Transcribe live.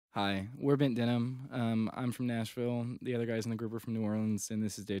Hi, we're Bent Denim. I'm from Nashville. The other guys in the group are from New Orleans, and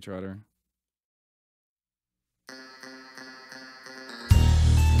this is Daytrotter.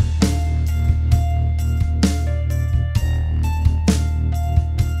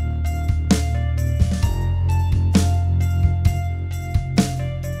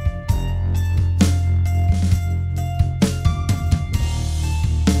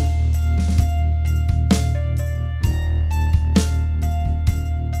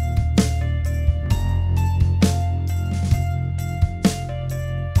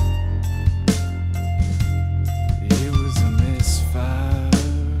 It was a misfire,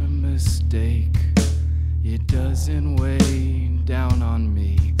 mistake. It doesn't weigh down on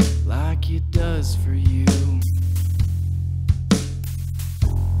me like it does for you.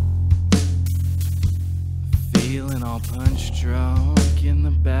 Feeling all punch drunk in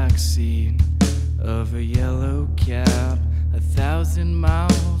the backseat of a yellow cab, 1,000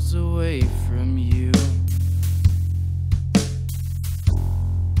 miles away from you.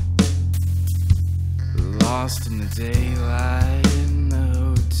 Lost in the daylight in the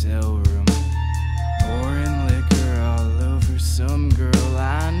hotel room, pouring liquor all over some girl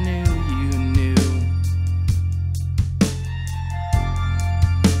I knew you knew.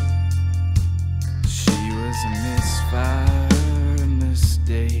 She was a misfire, a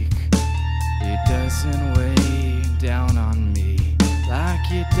mistake. It doesn't weigh down on me like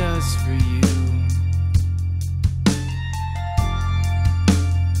it does for you.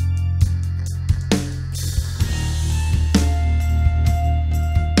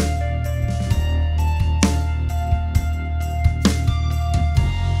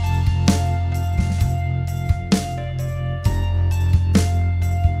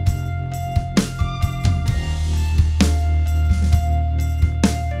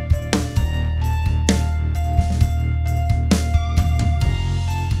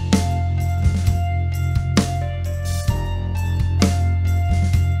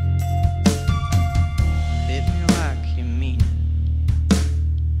 Hit me like you mean it.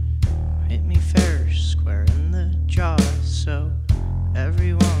 Hit me fair, square in the jaw, so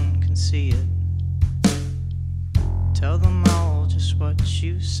everyone can see it. Tell them all just what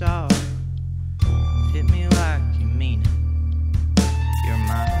you saw. Hit me like you mean it. You're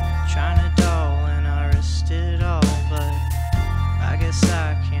my China doll and I risked it all, but I guess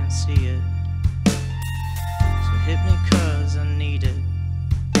I can't see it. So hit me 'cause I need it.